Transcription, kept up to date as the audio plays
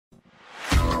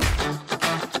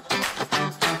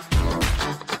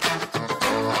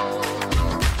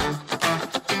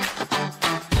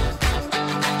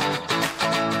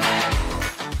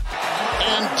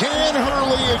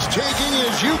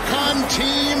UConn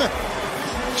team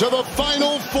to the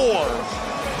Final Four,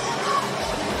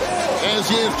 as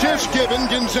he has just given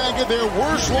Gonzaga their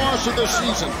worst loss of the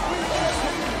season.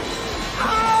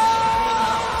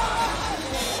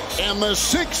 And the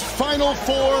sixth Final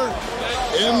Four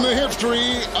in the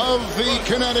history of the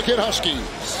Connecticut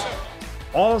Huskies.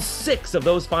 All 6 of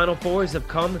those Final Fours have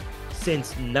come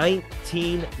since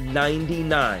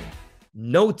 1999.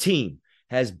 No team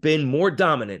has been more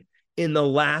dominant in the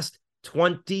last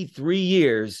 23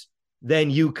 years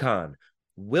than UConn.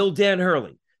 Will Dan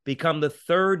Hurley become the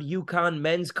 3rd UConn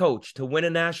men's coach to win a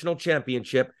national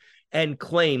championship and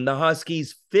claim the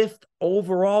Huskies' 5th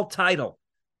overall title?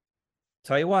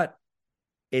 Tell you what,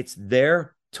 it's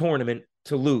their tournament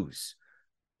to lose.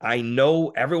 I know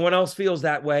everyone else feels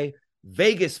that way.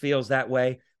 Vegas feels that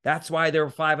way. That's why they're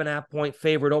a 5.5-point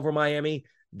favorite over Miami.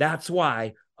 That's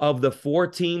why, of the 4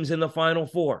 teams in the Final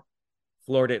Four,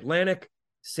 Florida Atlantic,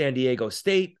 San Diego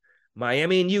State,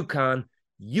 Miami, and UConn,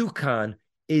 UConn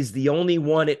is the only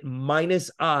one at minus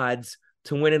odds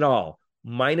to win it all,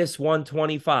 minus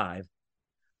 125.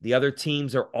 The other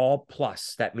teams are all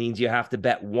plus. That means you have to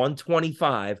bet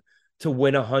 125 to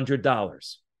win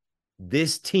 $100.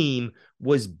 This team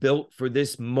was built for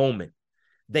this moment.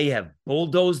 They have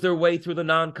bulldozed their way through the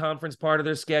non-conference part of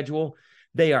their schedule.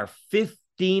 They are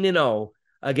 15-0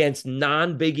 against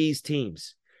non-Big East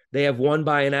teams. They have won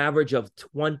by an average of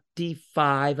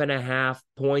 25.5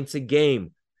 points a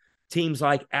game. Teams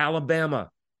like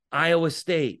Alabama, Iowa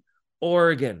State,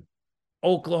 Oregon,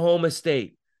 Oklahoma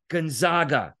State,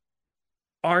 Gonzaga,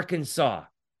 Arkansas,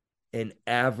 an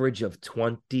average of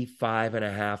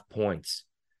 25.5 points.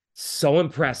 So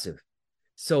impressive.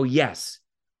 So yes,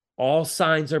 all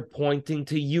signs are pointing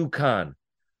to UConn,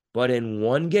 but in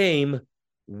one game,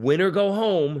 win or go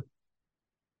home,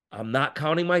 I'm not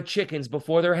counting my chickens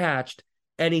before they're hatched.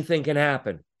 Anything can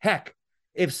happen. Heck,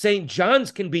 if St.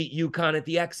 John's can beat UConn at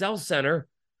the XL Center,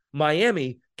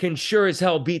 Miami can sure as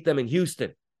hell beat them in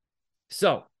Houston.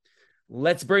 So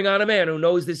let's bring on a man who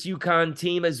knows this UConn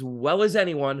team as well as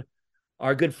anyone,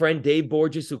 our good friend Dave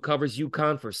Borges, who covers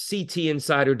UConn for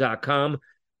CTinsider.com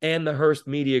and the Hearst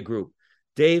Media Group.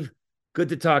 Dave, good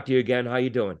to talk to you again. How you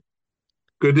doing?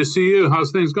 Good to see you.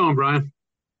 How's things going, Brian?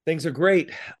 Things are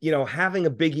great. You know, having a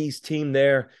Big East team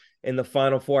there in the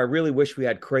Final Four, I really wish we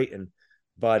had Creighton.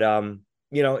 But,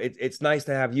 you know, it's nice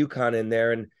to have UConn in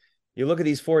there. And you look at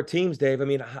these 4 teams, Dave. I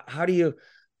mean, how do you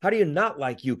not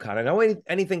like UConn? I know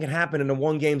anything can happen in a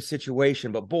one-game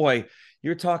situation, but boy,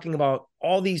 you're talking about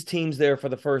all these teams there for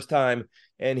the first time,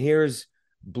 and here's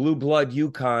blue blood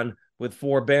UConn with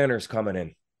 4 banners coming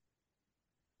in.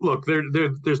 Look,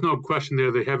 there's no question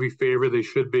they're the heavy favorite. They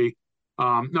should be.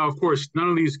 Now, of course, none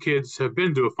of these kids have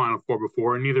been to a Final Four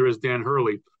before, and neither has Dan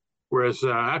Hurley, whereas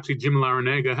actually Jim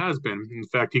Larranaga has been. In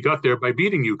fact, he got there by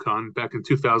beating UConn back in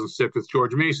 2006 with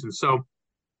George Mason. So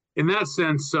in that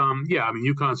sense, yeah, I mean,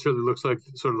 UConn certainly looks like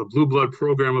sort of the blue blood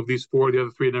program of these 4. The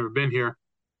other 3 had never been here.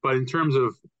 But in terms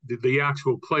of the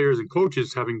actual players and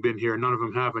coaches having been here, none of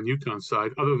them have on UConn's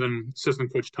side, other than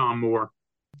assistant coach Tom Moore.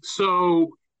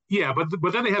 So, yeah, but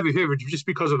then they have a favorite just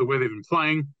because of the way they've been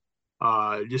playing.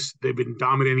 They've been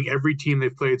dominating every team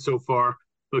they've played so far,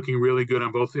 looking really good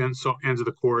on both ends of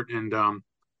the court. And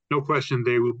no question,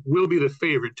 they will be the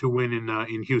favorite to win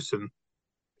in Houston.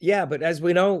 Yeah, but as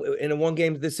we know, in a one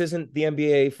game, this isn't the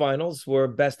NBA Finals where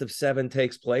best of 7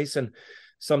 takes place, and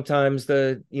sometimes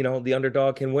the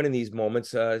underdog can win in these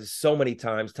moments. So many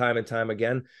times, time and time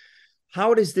again.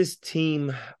 How does this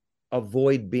team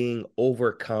avoid being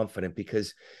overconfident?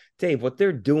 Because Dave, what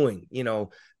they're doing,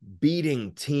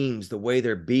 beating teams the way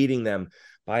they're beating them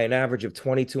by an average of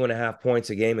 22.5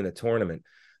 points a game in the tournament.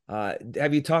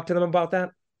 Have you talked to them about that?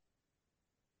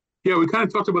 Yeah, we kind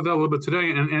of talked about that a little bit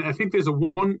today, and I think there's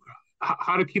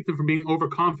how to keep them from being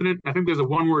overconfident. I think there's a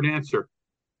one-word answer: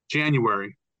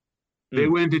 January. They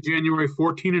went to January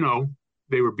 14-0.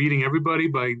 They were beating everybody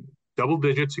by double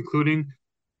digits, including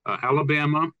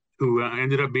Alabama, who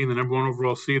ended up being the number 1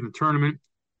 overall seed in the tournament.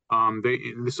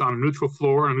 This on a neutral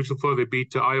floor. On a neutral floor, they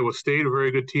beat Iowa State, a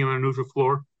very good team on a neutral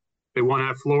floor. They won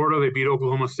at Florida. They beat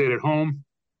Oklahoma State at home.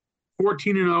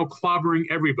 14-0, clobbering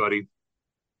everybody.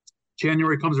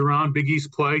 January comes around, Big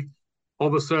East play. All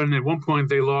of a sudden, at one point,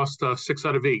 they lost 6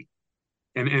 out of 8.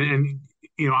 And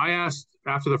I asked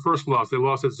after the first loss, they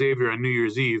lost at Xavier on New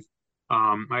Year's Eve.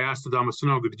 I asked Adama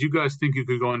Sanogo, did you guys think you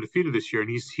could go undefeated this year?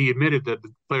 And he admitted that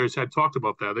the players had talked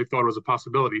about that. They thought it was a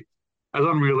possibility, as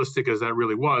unrealistic as that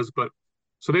really was. But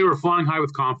so they were flying high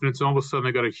with confidence, and all of a sudden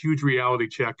they got a huge reality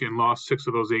check and lost 6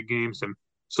 of those 8 games. And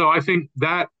so I think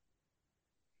that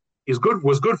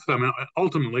was good for them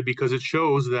ultimately, because it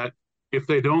shows that if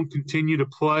they don't continue to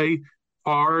play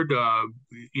hard,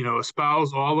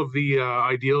 espouse all of the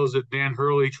ideals that Dan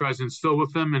Hurley tries to instill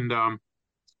with them, and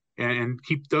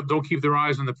don't keep their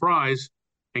eyes on the prize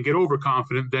and get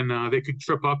overconfident, then they could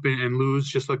trip up and lose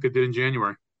just like they did in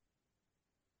January.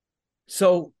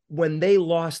 So when they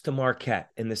lost to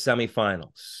Marquette in the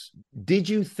semifinals, did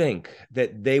you think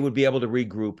that they would be able to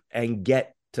regroup and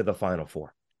get to the Final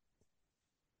Four?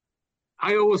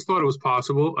 I always thought it was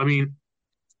possible. I mean,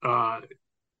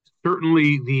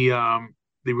 certainly the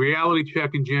reality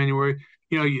check in January,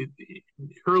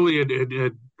 Hurley had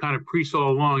kind of preached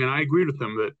all along, and I agreed with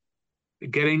him that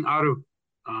getting out of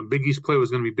Big East play was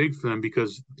going to be big for them,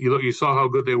 because you saw how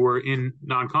good they were in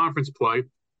non-conference play,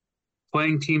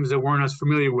 playing teams that weren't as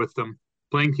familiar with them,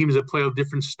 playing teams that play a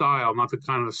different style, not the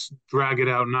kind of drag it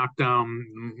out, knock down,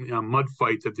 mud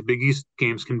fight that the Big East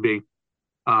games can be.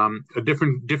 A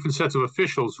different sets of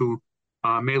officials who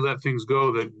may let things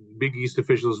go that Big East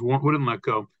officials wouldn't let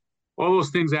go. All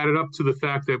those things added up to the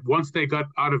fact that once they got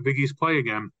out of Big East play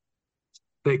again,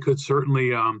 they could certainly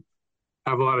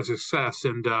have a lot of success.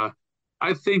 And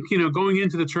I think, going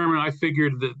into the tournament, I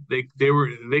figured that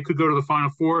they could go to the Final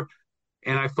Four,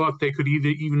 and I thought they could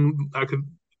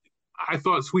I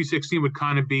thought Sweet 16 would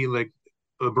kind of be like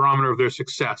the barometer of their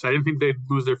success. I didn't think they'd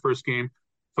lose their first game.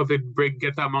 I thought they'd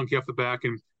get that monkey off the back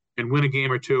and win a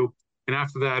game or two. And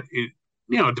after that, it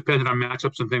depended on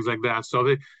matchups and things like that.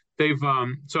 So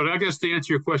so I guess to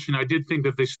answer your question, I did think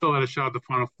that they still had a shot at the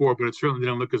Final Four, but it certainly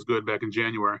didn't look as good back in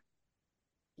January.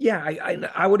 Yeah,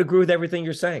 I would agree with everything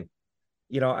you're saying.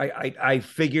 I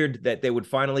figured that they would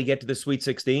finally get to the Sweet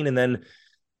 16 and then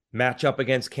match up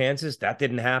against Kansas. That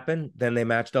didn't happen. Then they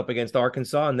matched up against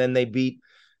Arkansas, and then they beat,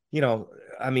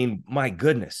 my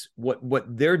goodness, what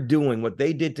they're doing, what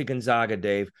they did to Gonzaga,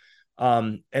 Dave,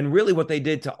 and really what they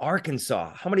did to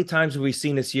Arkansas. How many times have we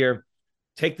seen this year?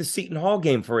 Take the Seton Hall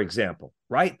game, for example,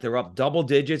 right? They're up double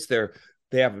digits. They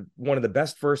have one of the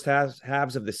best first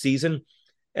halves of the season,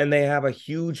 and they have a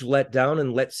huge letdown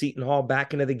and let Seton Hall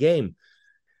back into the game.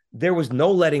 There was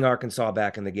no letting Arkansas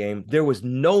back in the game. There was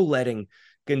no letting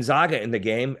Gonzaga in the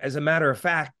game. As a matter of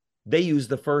fact, they used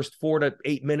the first 4 to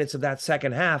 8 minutes of that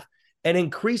second half and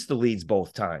increased the leads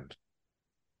both times.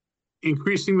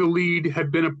 Increasing the lead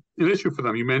had been an issue for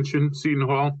them. You mentioned Seton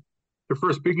Hall. Their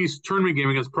first Big East tournament game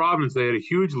against Providence, they had a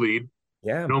huge lead.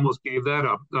 Yeah. And almost gave that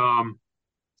up.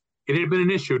 It had been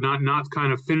an issue, not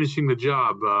kind of finishing the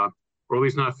job, or at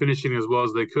least not finishing as well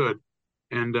as they could.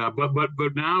 And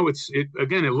but now it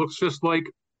looks just like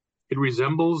it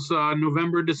resembles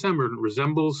November, December. It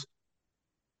resembles,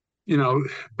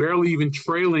 barely even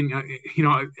trailing.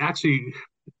 Actually,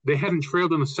 they hadn't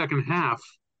trailed in the second half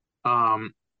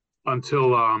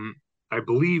until I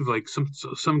believe like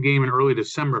some game in early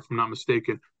December, if I'm not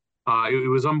mistaken. It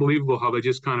was unbelievable how they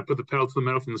just kind of put the pedal to the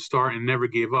metal from the start and never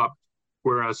gave up.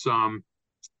 Whereas, in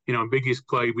Big East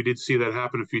play, we did see that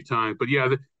happen a few times. But yeah,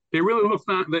 they really look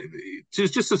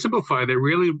just to simplify. They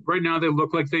really right now they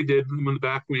look like they did when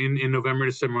back in November,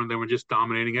 December, when they were just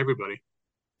dominating everybody.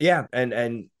 Yeah,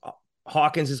 and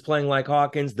Hawkins is playing like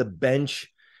Hawkins. The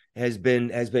bench has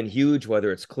been huge,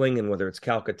 whether it's Klingon, whether it's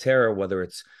Calcaterra, whether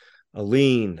it's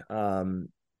Aline.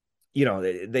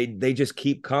 They just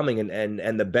keep coming,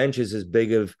 and the bench is as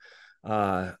big of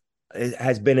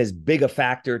has been as big a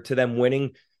factor to them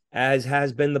winning as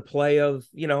has been the play of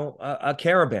a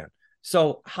Caravan.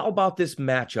 So how about this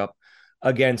matchup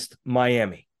against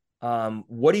Miami?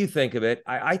 What do you think of it?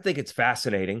 I think it's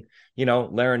fascinating.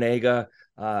 Larranaga,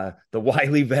 the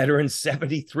wily veteran,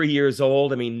 73 years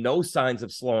old. I mean, no signs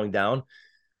of slowing down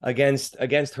against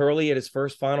Hurley at his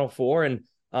first Final Four, and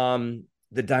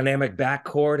the dynamic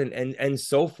backcourt and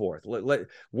so forth.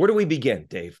 Where do we begin,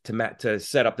 Dave, to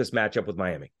set up this matchup with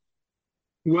Miami?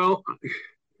 Well,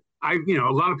 a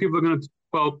lot of people are going to.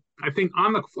 Well, I think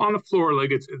on the floor,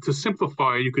 like it's to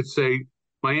simplify, you could say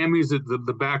Miami's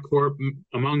the backcourt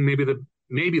among maybe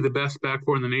the best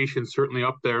backcourt in the nation, certainly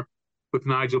up there with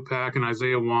Nigel Pack and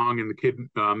Isaiah Wong and the kid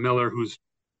Miller, who's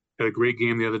had a great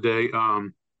game the other day.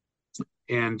 Not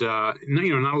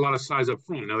a lot of size up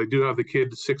front. Now they do have the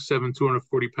kid, 6'7",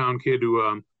 240-pound kid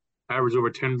who averaged over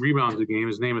 10 rebounds a game.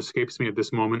 His name escapes me at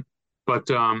this moment, but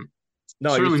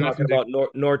no, you're talking about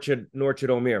Norchid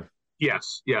Omir.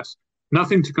 Yes.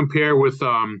 Nothing to compare with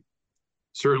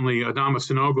certainly Adama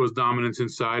Sanogo's dominance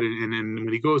inside, and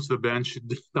when he goes to the bench,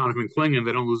 Donovan Klingon,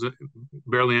 they don't lose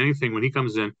barely anything when he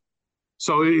comes in.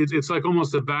 So it's like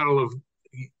almost a battle of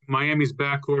Miami's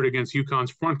backcourt against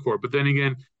UConn's front court. But then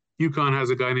again, UConn has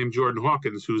a guy named Jordan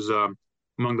Hawkins, who's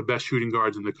among the best shooting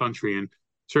guards in the country, and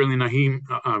certainly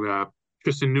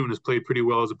Tristan Newton has played pretty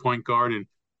well as a point guard, and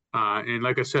And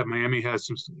like I said, Miami has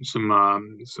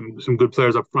some good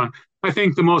players up front. I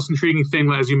think the most intriguing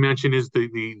thing, as you mentioned, is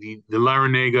the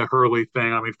Larranaga Hurley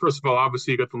thing. I mean, first of all,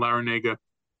 obviously you got the Larranaga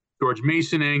George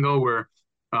Mason angle where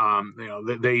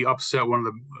they upset one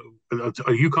of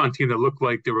a UConn team that looked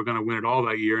like they were going to win it all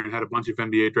that year and had a bunch of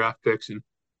NBA draft picks, and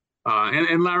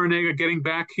Larranaga getting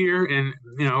back here and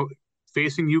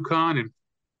facing UConn and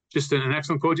just an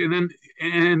excellent coach. And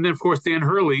then of course Dan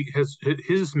Hurley has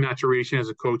his maturation as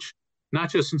a coach, not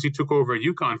just since he took over at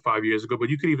UConn 5 years ago, but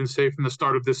you could even say from the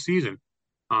start of this season.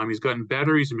 He's gotten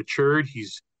better, he's matured,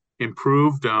 he's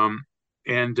improved,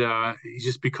 and he's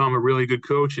just become a really good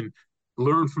coach and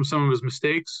learned from some of his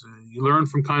mistakes. He learned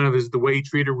from kind of the way he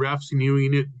treated refs. He knew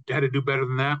he had to do better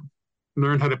than that.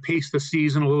 Learned how to pace the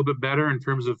season a little bit better in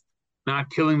terms of not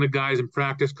killing the guys in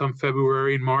practice come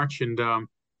February and March, and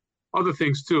other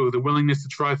things too, the willingness to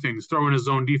try things, throwing his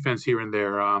own defense here and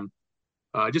there.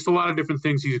 Just a lot of different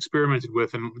things he's experimented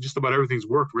with, and just about everything's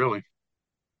worked, really.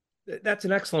 That's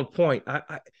an excellent point.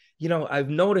 I've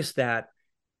noticed that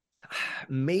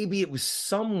maybe it was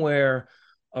somewhere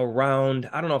around,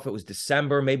 I don't know if it was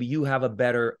December, maybe you have a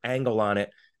better angle on it.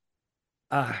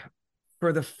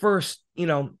 For the first,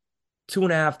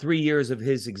 2.5, 3 years of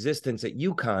his existence at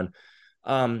UConn,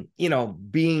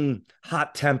 being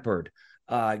hot-tempered,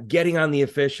 getting on the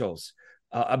officials,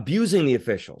 abusing the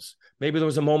officials. Maybe there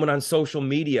was a moment on social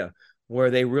media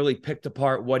where they really picked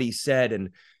apart what he said and,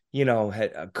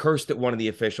 had cursed at one of the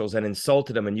officials and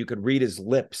insulted him, and you could read his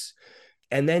lips.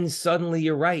 And then suddenly,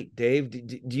 you're right, Dave.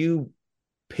 Do you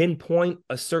pinpoint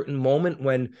a certain moment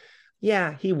when,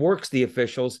 he works the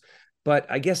officials, but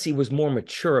I guess he was more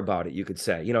mature about it, you could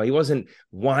say. He wasn't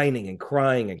whining and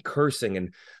crying and cursing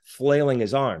and flailing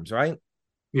his arms, right?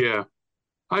 Yeah.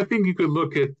 I think you could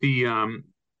look at the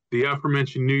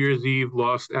aforementioned New Year's Eve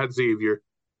loss at Xavier.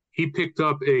 He picked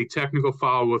up a technical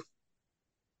foul with,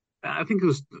 I think it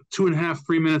was 2.5,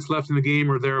 3 minutes left in the game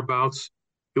or thereabouts.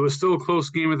 It was still a close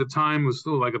game at the time. It was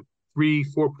still like a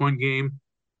 3-4 point game.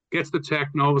 Gets the tech,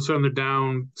 and all of a sudden they're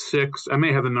down 6. I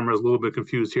may have the numbers a little bit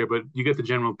confused here, but you get the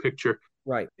general picture.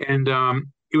 Right. And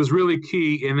it was really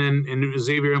key. And then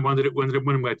Xavier ended up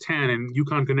winning by 10, and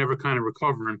UConn could never kind of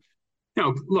recover. And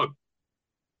look,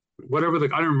 whatever I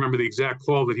don't remember the exact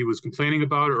call that he was complaining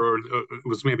about, or it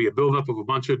was maybe a buildup of a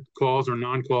bunch of calls or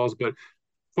non-calls, but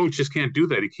coach just can't do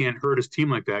that. He can't hurt his team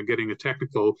like that, getting a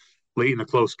technical late in a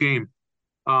close game.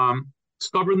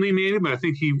 Stubbornly maybe, but I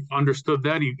think he understood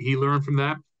that. He learned from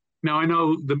that. Now, I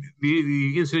know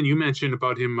the incident you mentioned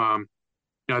about him,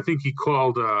 I think he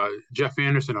called Jeff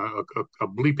Anderson a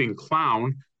bleeping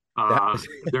clown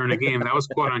during a game. That was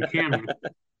caught on camera.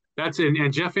 That's it.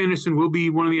 And Jeff Anderson will be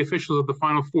one of the officials of the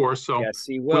Final Four, so yes,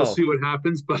 he will. We'll see what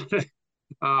happens. But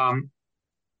I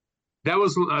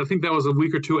think that was a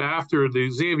week or two after the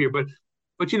Xavier. But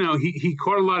he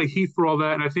caught a lot of heat for all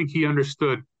that, and I think he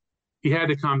understood he had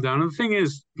to calm down. And the thing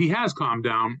is, he has calmed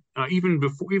down even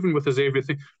with the Xavier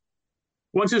thing.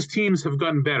 Once his teams have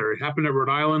gotten better, it happened at Rhode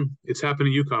Island, it's happened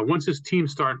at UConn. Once his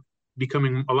teams start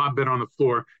becoming a lot better on the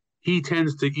floor, he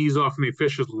tends to ease off on the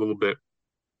officials a little bit.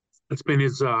 It's been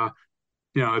his, arc.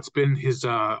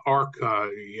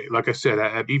 Like I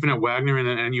said, even at Wagner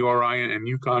and URI and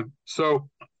UConn. So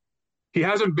he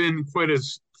hasn't been quite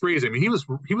as crazy. I mean, he was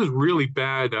really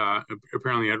bad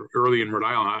apparently early in Rhode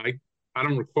Island. I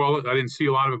don't recall it. I didn't see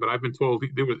a lot of it, but I've been told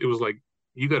it was like,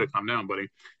 you got to calm down, buddy.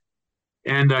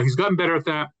 And he's gotten better at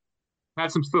that.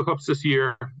 Had some slip-ups this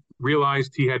year.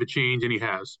 Realized he had to change, and he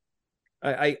has.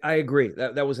 I agree.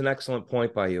 That was an excellent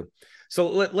point by you. So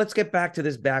let's get back to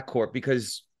this backcourt,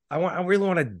 because I really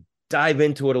want to dive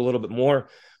into it a little bit more.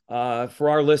 For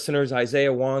our listeners,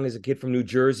 Isaiah Wong is a kid from New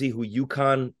Jersey who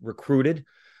UConn recruited,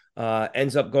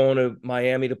 ends up going to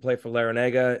Miami to play for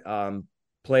Larranaga,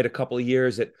 played a couple of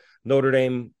years at Notre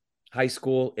Dame High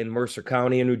School in Mercer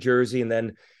County in New Jersey, and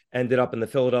then ended up in the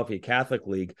Philadelphia Catholic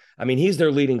League. I mean, he's their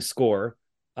leading scorer.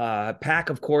 Pack,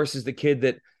 of course, is the kid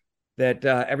that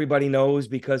everybody knows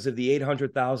because of the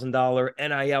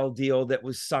 $800,000 NIL deal that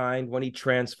was signed when he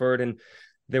transferred, and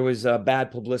there was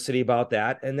bad publicity about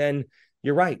that. And then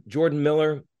you're right, Jordan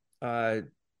Miller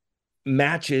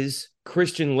matches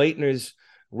Christian Laettner's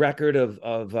record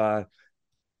of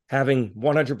having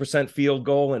 100% field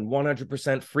goal and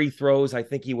 100% free throws. I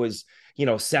think he was,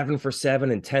 7 for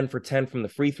 7 and 10 for 10 from the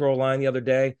free throw line the other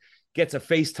day. Gets a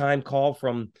FaceTime call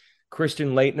from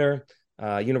Christian Laettner.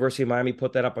 University of Miami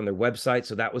put that up on their website,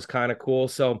 so that was kind of cool.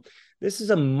 So this is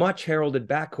a much heralded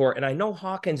backcourt, and I know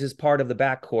Hawkins is part of the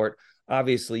backcourt.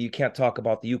 Obviously, you can't talk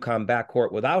about the UConn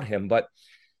backcourt without him, but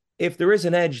if there is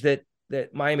an edge that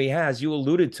Miami has, you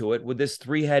alluded to it with this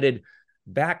three-headed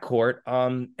backcourt.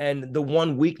 And the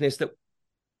one weakness that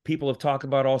people have talked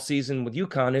about all season with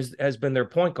UConn has been their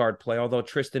point guard play, although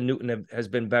Tristan Newton has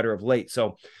been better of late.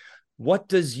 So what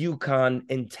does UConn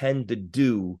intend to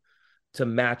do to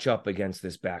match up against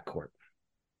this backcourt?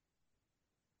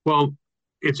 Well,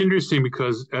 it's interesting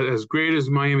because as great as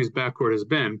Miami's backcourt has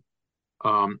been,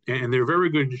 and they're very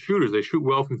good shooters. They shoot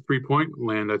well from three-point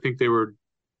land. I think they were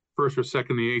first or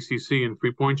second in the ACC in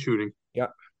three-point shooting. Yeah.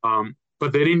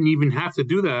 But they didn't even have to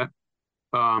do that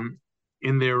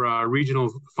in their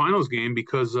regional finals game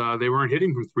because they weren't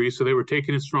hitting from three, so they were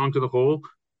taking it strong to the hole.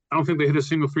 I don't think they hit a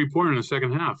single three-pointer in the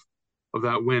second half of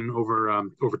that win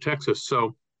over Texas.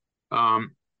 So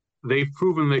they've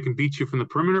proven they can beat you from the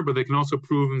perimeter, but they can also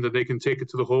prove that they can take it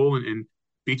to the hole and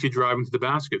beat you driving to the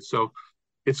basket. So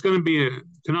it's going to be a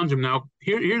conundrum. Now,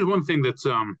 here's one thing that's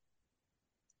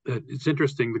it's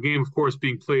interesting. The game, of course,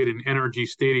 being played in NRG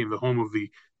Stadium, the home of the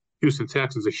Houston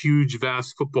Texans, a huge,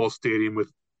 vast football stadium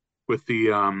with the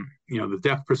the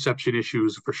depth perception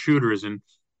issues for shooters, and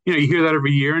you hear that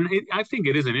every year, and I think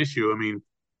it is an issue. I mean,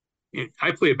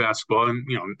 I play basketball,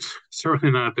 and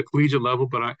certainly not at the collegiate level,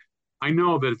 but I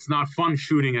know that it's not fun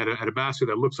shooting at a basket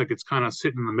that looks like it's kind of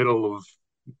sitting in the middle of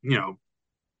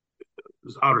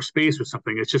outer space or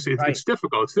something. It's just it's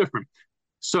difficult. It's different.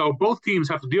 So both teams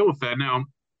have to deal with that. Now,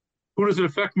 who does it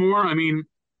affect more? I mean,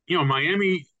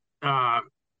 Miami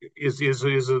is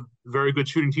a very good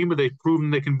shooting team, but they've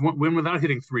proven they can win without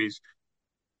hitting threes.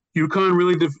 UConn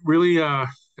really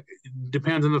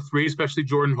depends on the three, especially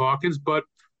Jordan Hawkins. But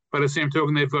by the same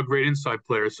token, they've got great inside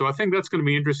players. So I think that's going to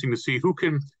be interesting to see who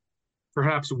can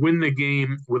perhaps win the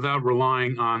game without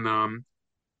relying on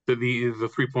the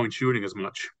 3-point shooting as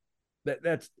much.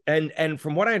 That's and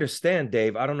from what I understand,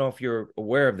 Dave, I don't know if you're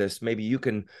aware of this. Maybe you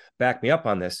can back me up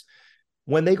on this.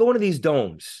 When they go into these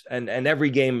domes, and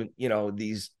every game,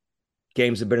 these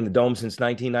games have been in the dome since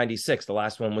 1996. The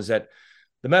last one was at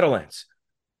the Meadowlands.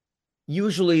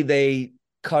 Usually they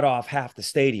cut off half the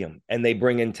stadium and they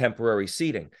bring in temporary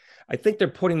seating. I think they're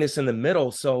putting this in the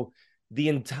middle, so the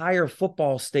entire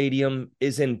football stadium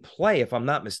is in play, if I'm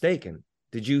not mistaken.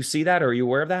 Did you see that, or are you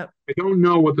aware of that? I don't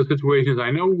know what the situation is.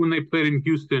 I know when they played in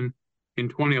Houston in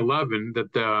 2011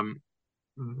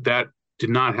 that did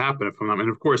not happen. If I'm not, and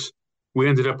of course we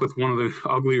ended up with one of the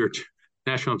uglier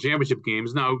national championship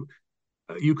games. Now,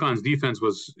 UConn's defense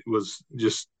was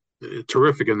just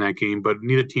terrific in that game, but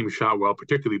neither team shot well,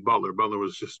 particularly Butler. Butler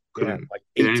was just couldn't like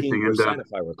 18%, get anything. And,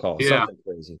 if I recall, something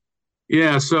crazy.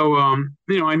 Yeah, so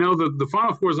I know the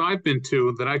Final Fours I've been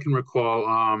to that I can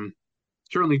recall.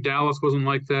 Certainly Dallas wasn't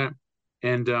like that,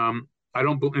 and I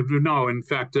don't believe. No, in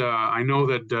fact, I know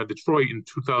that Detroit in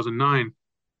 2009.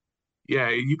 Yeah,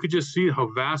 you could just see how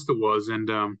vast it was,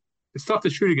 and it's tough to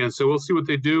shoot against. So we'll see what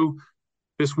they do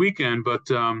this weekend, but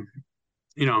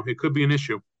it could be an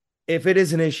issue. If it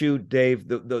is an issue, Dave,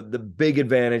 the big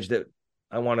advantage that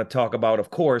I want to talk about, of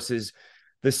course, is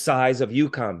the size of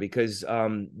UConn, because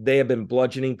they have been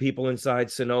bludgeoning people inside.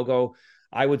 Sanogo,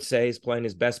 I would say, is playing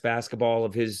his best basketball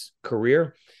of his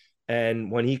career.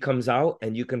 And when he comes out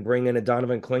and you can bring in a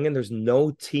Donovan Clingan, there's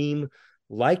no team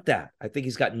like that. I think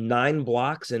he's got 9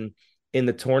 blocks in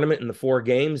the tournament in the 4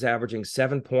 games, averaging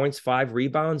 7 points, 5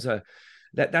 rebounds.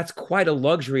 That's quite a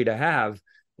luxury to have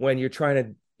when you're trying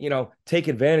to, take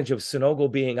advantage of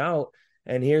Sanogo being out.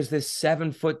 And here's this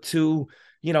 7'2",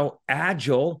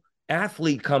 agile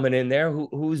athlete coming in there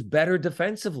who's better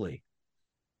defensively.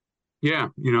 Yeah,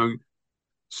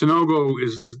 Sanogo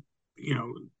is,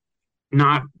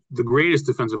 not the greatest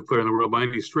defensive player in the world by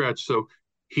any stretch. So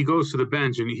he goes to the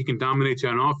bench and he can dominate you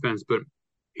on offense, but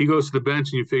he goes to the bench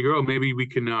and you figure, maybe we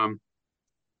can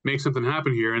make something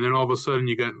happen here. And then all of a sudden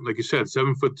you got, like you said,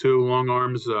 7'2", long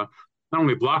arms, not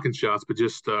only blocking shots, but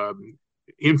just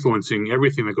influencing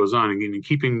everything that goes on and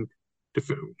keeping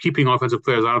offensive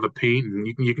players out of the paint. And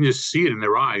you can just see it in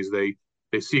their eyes. They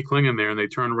see Clingan there and they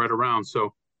turn right around.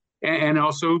 So, and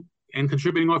also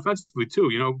contributing offensively too.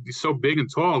 He's so big and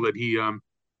tall that he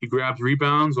grabs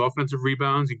rebounds, offensive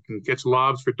rebounds. He can catch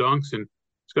lobs for dunks, and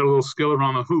he's got a little skill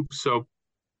around the hoop. So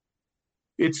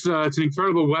it's an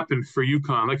incredible weapon for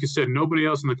UConn. Like you said, nobody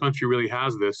else in the country really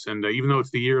has this. And even though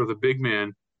it's the year of the big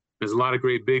man, there's a lot of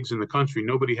great bigs in the country.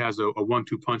 Nobody has a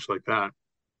 1-2 punch like that.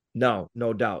 No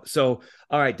doubt. So,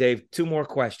 all right, Dave, 2 more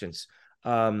questions.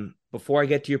 Before I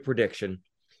get to your prediction,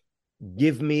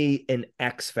 give me an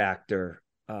X factor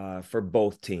for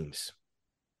both teams.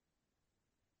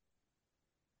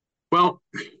 Well,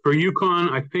 for UConn,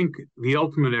 I think the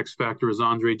ultimate X factor is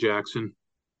Andre Jackson.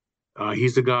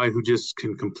 He's the guy who just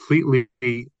can completely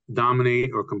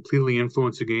dominate or completely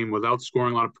influence a game without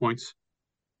scoring a lot of points.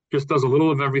 Just does a little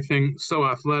of everything. So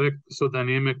athletic, so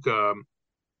dynamic.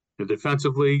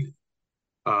 Defensively,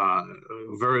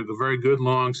 very, very good,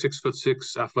 long,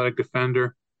 6'6" athletic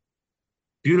defender.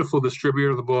 Beautiful distributor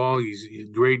of the ball. He's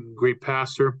great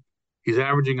passer. He's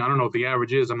averaging, I don't know what the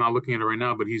average is. I'm not looking at it right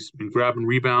now, but he's been grabbing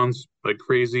rebounds like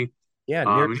crazy. Yeah,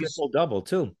 near triple double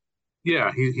too.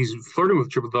 Yeah, he's flirting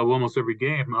with triple double almost every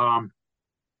game.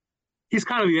 He's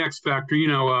kind of the X factor,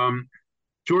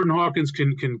 Jordan Hawkins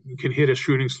can hit a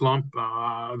shooting slump.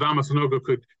 Adama Sanogo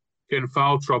could get in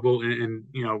foul trouble, and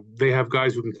they have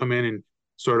guys who can come in and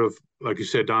sort of, like you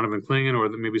said, Donovan Clingan, or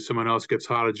maybe someone else gets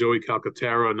hot, Joey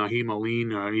Calcaterra, Naheem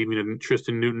Aline, or even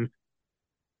Tristan Newton.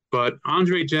 But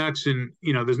Andre Jackson,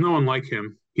 there's no one like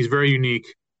him. He's very unique.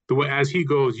 The way as he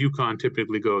goes, UConn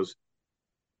typically goes.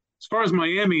 As far as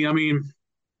Miami, I mean,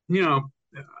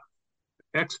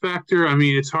 X factor. I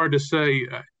mean, it's hard to say.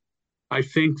 I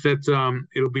think that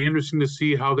it'll be interesting to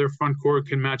see how their front court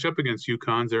can match up against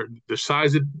UConn's. Their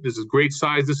size, there's a great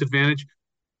size disadvantage.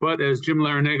 But as Jim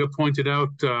Larranaga pointed out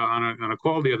on a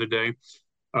call the other day,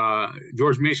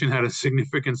 George Mason had a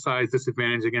significant size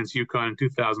disadvantage against UConn in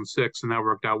 2006, and that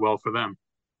worked out well for them.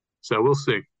 So we'll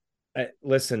see.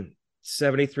 Listen,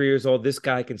 73 years old. This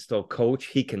guy can still coach.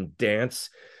 He can dance.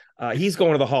 He's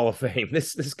going to the Hall of Fame.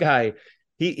 This guy,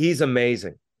 he's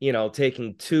amazing.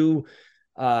 Taking two,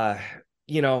 I'm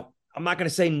not going to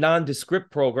say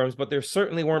nondescript programs, but there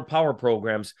certainly weren't power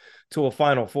programs to a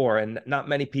Final Four, and not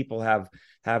many people have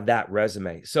that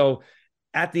resume. So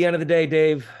at the end of the day,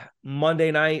 Dave,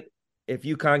 Monday night, if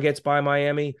UConn gets by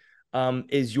Miami,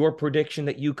 is your prediction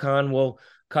that UConn will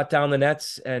cut down the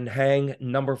nets and hang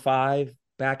number 5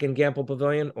 back in Gamble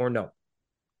Pavilion, or no?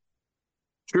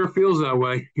 Sure feels that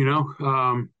way,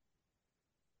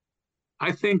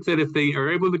 I think that if they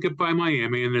are able to get by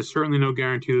Miami, and there's certainly no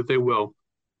guarantee that they will,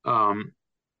 and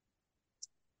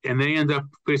they end up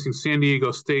facing San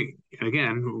Diego State, and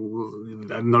again,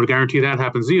 no guarantee that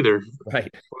happens either. Right.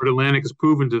 Florida Atlantic has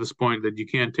proven to this point that you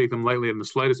can't take them lightly in the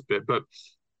slightest bit, but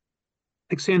I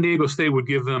think San Diego State would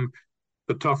give them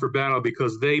the tougher battle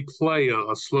because they play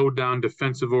a slowed down,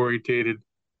 defensive oriented,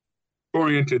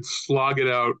 slog it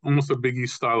out, almost a Big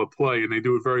East style of play, and they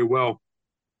do it very well.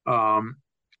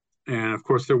 And of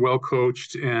course, they're well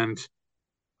coached, and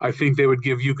I think they would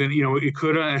give UConn.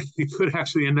 It could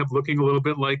actually end up looking a little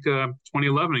bit like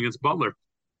 2011 against Butler,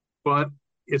 but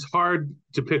it's hard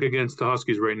to pick against the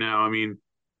Huskies right now. I mean,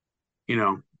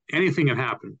 anything can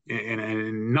happen,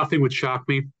 and nothing would shock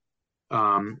me.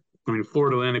 Florida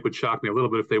Atlantic would shock me a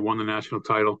little bit if they won the national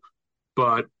title,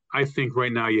 but I think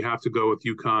right now you have to go with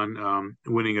UConn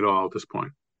winning it all at this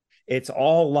point. It's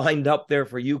all lined up there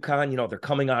for UConn. They're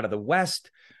coming out of the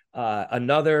West.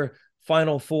 Another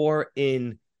Final Four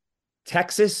in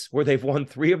Texas, where they've won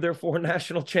 3 of their 4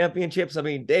 national championships. I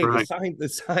mean, Dave, right. the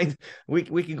signs, we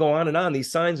can go on and on.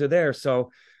 These signs are there. So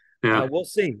we'll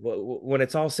see. When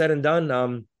it's all said and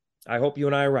done, I hope you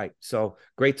and I are right. So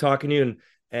great talking to you,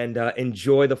 and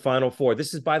enjoy the Final Four.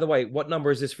 This is, by the way, what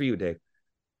number is this for you, Dave?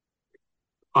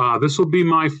 This will be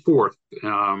my 4th.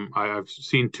 I've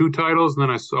seen 2 titles, and then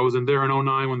I was in there in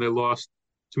 2009 when they lost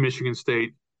to Michigan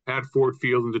State at Ford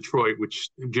Field in Detroit, which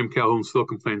Jim Calhoun still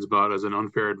complains about as an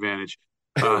unfair advantage.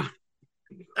 But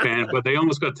they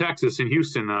almost got Texas in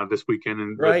Houston this weekend,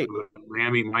 and right.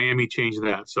 Miami changed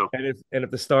that. So, and if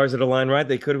the stars had aligned right,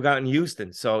 they could have gotten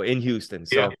Houston. So in Houston,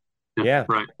 so yeah,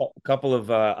 right. A couple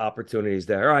of opportunities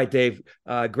there. All right, Dave,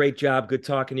 great job, good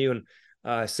talking to you,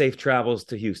 and safe travels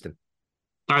to Houston.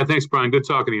 All right, thanks, Brian. Good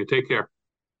talking to you. Take care.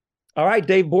 All right,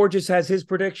 Dave Borges has his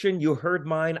prediction. You heard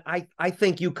mine. I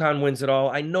think UConn wins it all.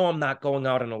 I know I'm not going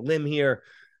out on a limb here.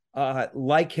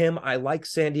 Like him, I like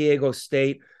San Diego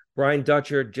State. Brian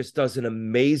Dutcher just does an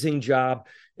amazing job.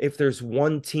 If there's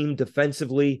one team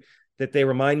defensively that they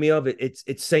remind me of, it's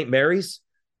St. Mary's,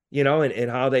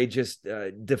 and how they just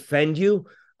defend you,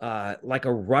 like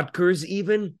a Rutgers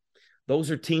even. Those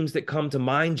are teams that come to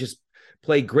mind, just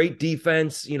play great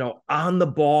defense, on the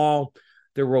ball.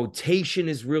 Their rotation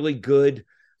is really good.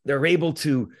 They're able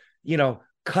to,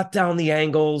 cut down the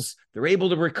angles. They're able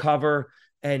to recover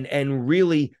and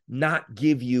really not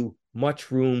give you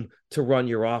much room to run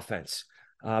your offense.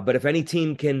 But if any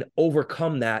team can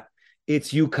overcome that,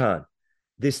 it's UConn.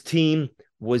 This team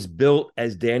was built,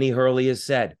 as Danny Hurley has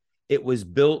said, it was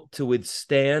built to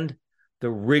withstand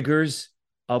the rigors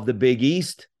of the Big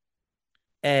East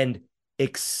and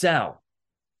excel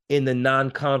in the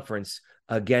non-conference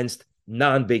against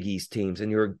non-Big East teams.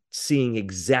 And you're seeing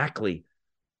exactly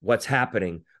what's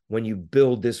happening when you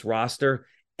build this roster,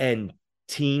 and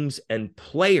teams and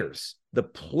players, the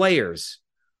players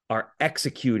are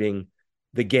executing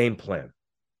the game plan.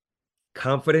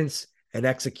 Confidence and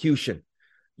execution.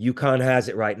 UConn has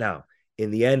it right now. In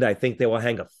the end, I think they will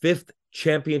hang a 5th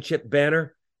championship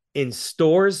banner in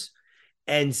stores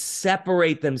and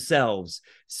separate themselves,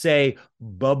 say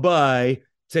bye-bye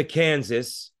to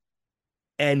Kansas,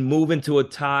 and move into a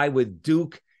tie with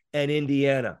Duke and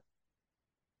Indiana.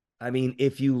 I mean,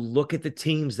 if you look at the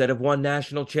teams that have won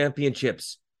national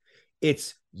championships,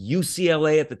 it's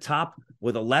UCLA at the top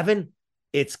with 11.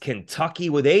 It's Kentucky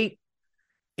with 8.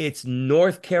 It's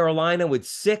North Carolina with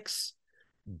 6.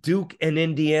 Duke and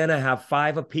Indiana have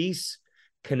 5 apiece.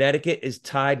 Connecticut is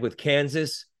tied with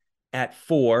Kansas at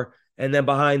 4. And then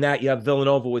behind that, you have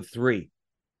Villanova with 3.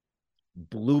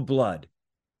 Blue blood.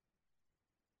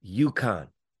 UConn,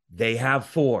 they have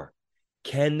 4.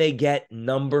 Can they get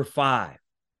number 5?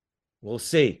 We'll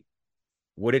see.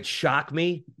 Would it shock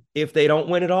me if they don't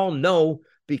win it all? No,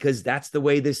 because that's the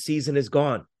way this season has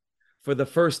gone. For the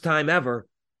first time ever,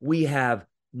 we have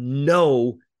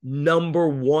no number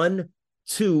 1,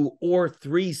 2, or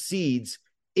 3 seeds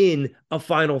in a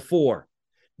Final Four.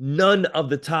 None of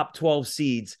the top 12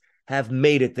 seeds have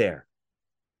made it there.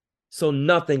 So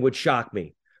nothing would shock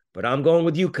me. But I'm going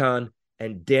with UConn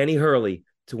and Danny Hurley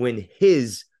to win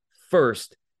his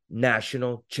first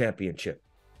national championship.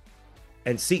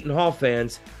 And Seton Hall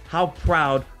fans, how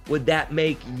proud would that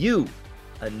make you,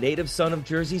 a native son of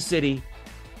Jersey City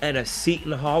and a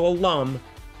Seton Hall alum,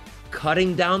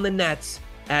 cutting down the nets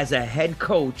as a head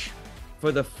coach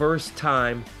for the first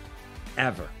time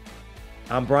ever?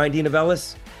 I'm Brian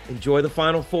DiNovellis. Enjoy the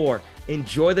Final Four.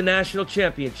 Enjoy the national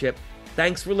championship.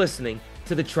 Thanks for listening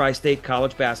to the Tri-State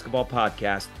College Basketball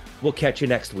Podcast. We'll catch you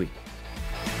next week.